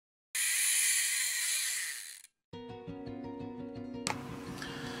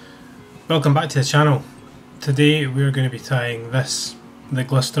Welcome back to the channel. Today we're going to be tying this, the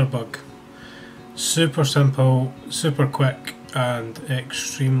Glister Bug. Super simple, super quick and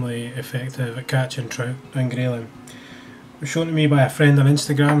extremely effective at catching trout and grayling. It was shown to me by a friend on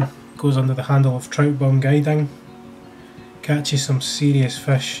Instagram, goes under the handle of Trout Bum Guiding. Catches some serious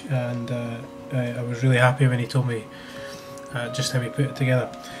fish, and I was really happy when he told me just how he put it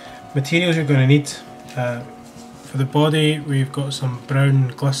together. Materials you're going to need. For the body we've got some brown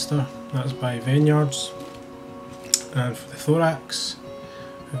glister, that's by Veniards, and for the thorax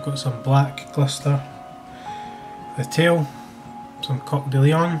we've got some black glister. The tail, some Coq De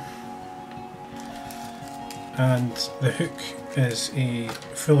Leon, and the hook is a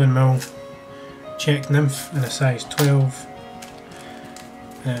full and mill Czech nymph in a size 12.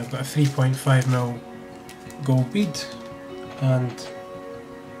 I've got a 3.5mm gold bead and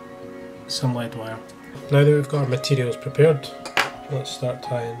some lead wire. Now that we've got our materials prepared, let's start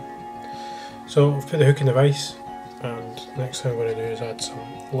tying. So I've put the hook in the vise, and next thing I'm going to do is add some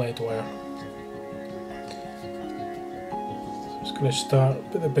lead wire. So I'm just going to start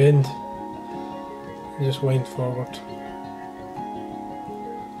at the bend and just wind forward.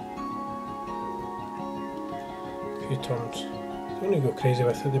 A few turns. Don't want to go crazy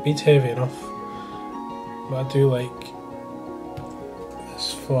with it, the bead's heavy enough, but I do like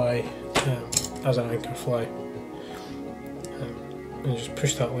this fly as an anchor fly, and just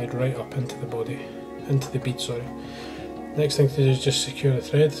push that lead right up into the body, into the bead, sorry. Next thing to do is just secure the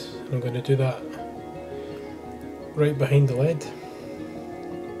thread, and I'm going to do that right behind the lead.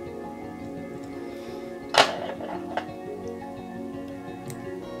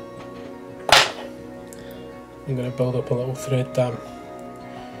 I'm going to build up a little thread dam,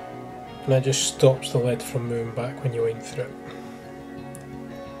 and that just stops the lead from moving back when you wind through it.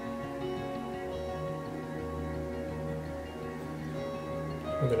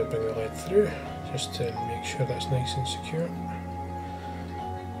 I'm going to bring the lead through just to make sure that's nice and secure.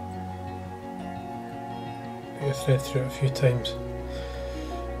 Put your thread through it a few times,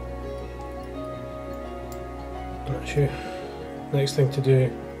 and that's you. Next thing to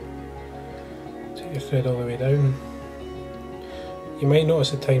do, take your thread all the way down. You might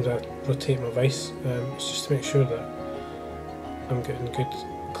notice at times I rotate my vise, it's just to make sure that I'm getting good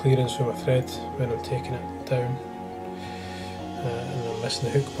clearance for my thread when I'm taking it down. And I'm missing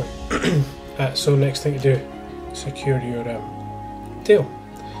the hook point. So next thing to do, secure your tail.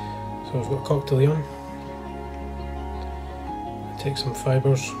 So I've got Coq De Leon. Take some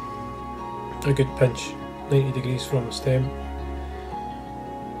fibres, a good pinch, 90 degrees from the stem,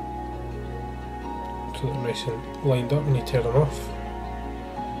 so that they're nice and lined up when you tear them off.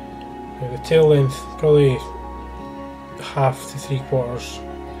 Now the tail length, probably half to 3/4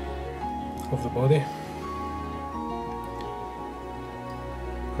 of the body,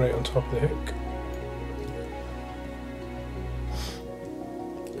 right on top of the hook.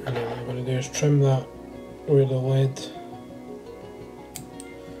 And then what I'm going to do is trim that where the lead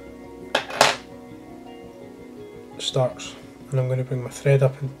starts, and I'm going to bring my thread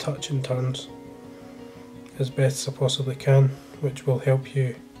up and touch and turns as best as I possibly can, which will help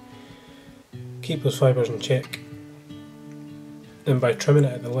you keep those fibres in check. And by trimming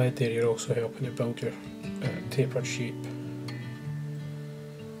it at the lead there, you're also helping to build your tapered shape.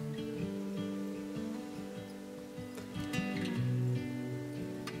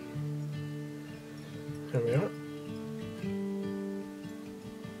 There we are.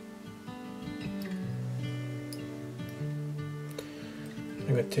 I'm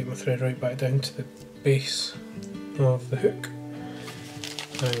going to take my thread right back down to the base of the hook,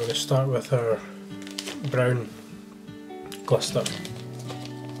 and I'm going to start with our brown glister.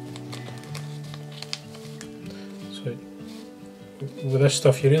 So with this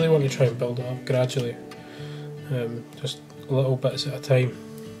stuff you really want to try and build it up gradually, just little bits at a time.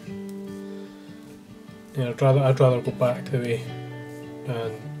 You know, I'd rather go back the way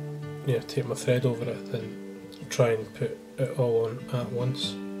and take my thread over it than try and put it all on at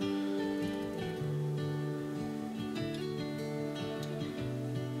once.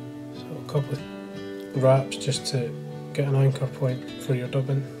 So a couple of wraps just to get an anchor point for your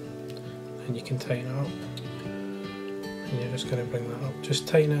dubbing, and you can tighten it up. And you're just going to bring that up. Just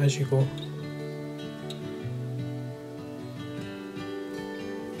tighten it as you go.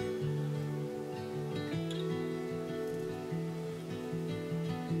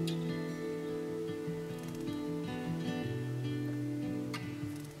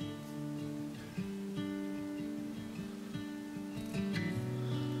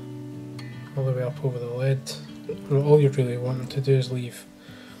 All the way up over the lead. And all you're really wanting to do is leave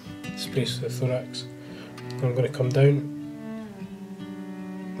space for the thorax. I'm going to come down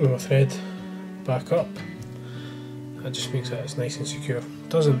with my thread back up. That just makes it it's nice and secure.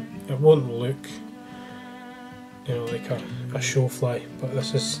 It won't look, you know, like a show fly, but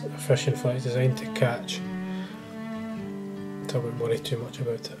this is a fishing fly. It's designed to catch, so I wouldn't worry too much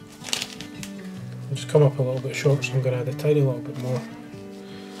about it. I'll just come up a little bit short, so I'm going to add a tiny little bit more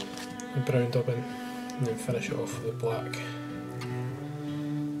brown dubbing and then finish it off with the black.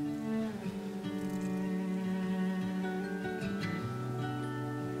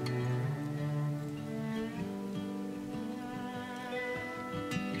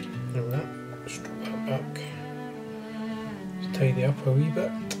 There we go, stroke that back, just tidy up a wee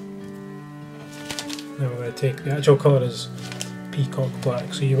bit. Now we're going to take, the actual colour is Peacock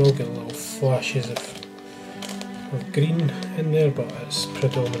black, so you will get little flashes of green in there, but it's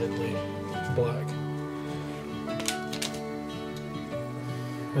predominantly black.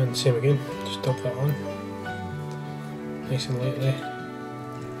 And same again, just dub that on, nice and lightly.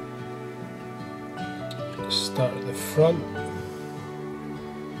 Just start at the front,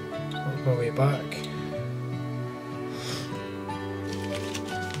 work my way back.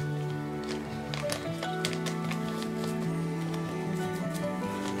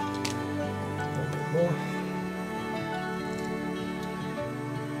 More.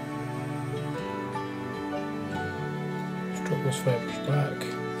 Stroke those fibres back, a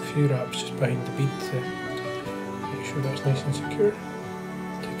few wraps just behind the bead to make sure that's nice and secure.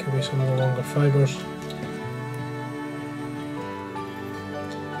 Take away some of the longer fibres.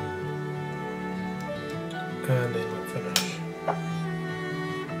 And then we'll finish.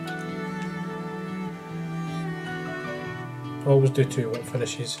 Always do 2 wet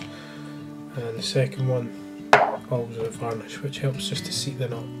finishes. And the second one, always with varnish, which helps just to seat the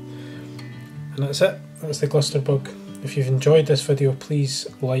knot. And that's it, that's the Glister Bug. If you've enjoyed this video, please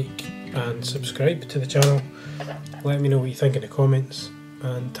like and subscribe to the channel. Let me know what you think in the comments,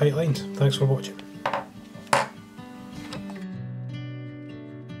 and tight lines. Thanks for watching.